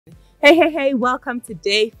Hey, welcome to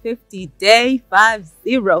day 50, day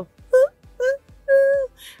 50.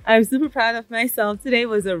 I'm super proud of myself. Today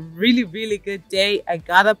was a really good day. I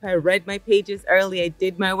got up, I read my pages early, I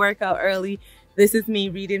did my workout early. This is me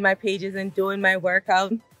reading my pages and doing my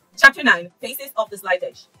workout. Chapter 9, Faces of the Slight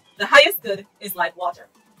Edge. The highest good is like water.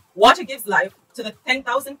 Water gives life to the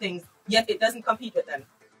 10,000 things, yet it doesn't compete with them.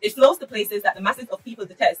 It flows to places that the masses of people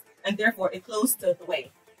detest, and therefore it flows to the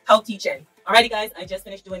way. How teaching. Alrighty guys, I just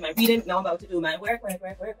finished doing my reading. Now I'm about to do my workout.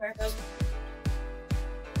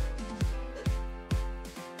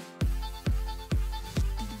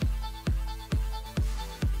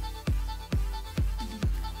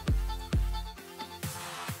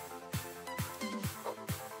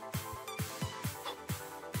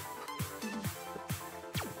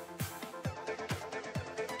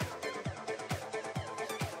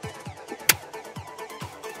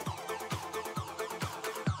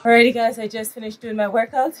 Alrighty guys, I just finished doing my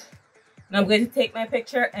workout. Now I'm going to take my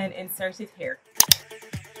picture and insert it here.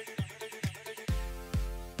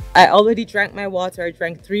 I already drank my water. I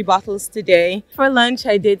drank 3 bottles today. For lunch,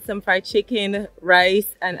 I did some fried chicken,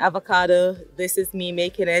 rice, and avocado. This is me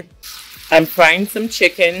making it. I'm frying some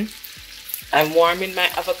chicken. I'm warming my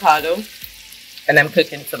avocado. And I'm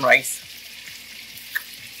cooking some rice.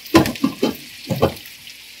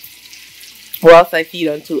 Whilst I feed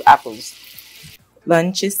on 2 apples.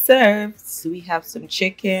 Lunch is served. So we have some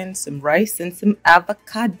chicken, some rice, and some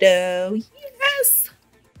avocado. Yes!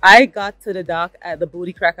 I got to the dock at the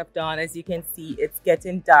booty crack of dawn. As you can see, it's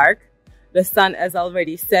getting dark. The sun has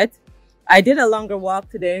already set. I did a longer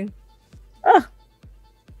walk today.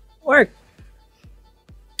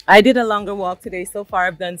 I did a longer walk today. So far,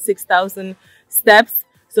 I've done 6,000 steps.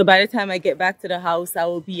 So by the time I get back to the house, I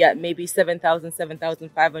will be at maybe 7,000,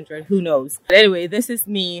 7,500. Who knows? But anyway, this is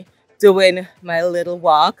me doing my little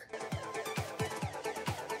walk.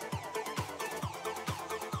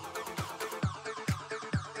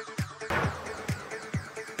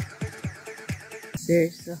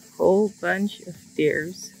 There's a whole bunch of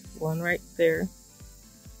deers. One right there.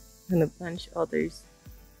 And a bunch others.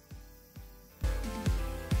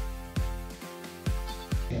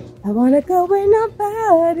 I wanna go where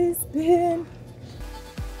nobody's been.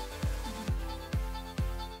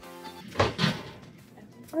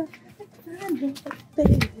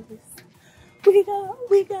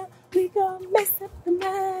 We go mess up the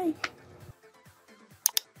night.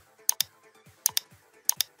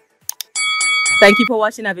 Thank you for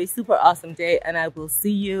watching. Have a super awesome day, and I will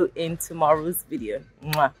see you in tomorrow's video.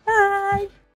 Mwah. Bye.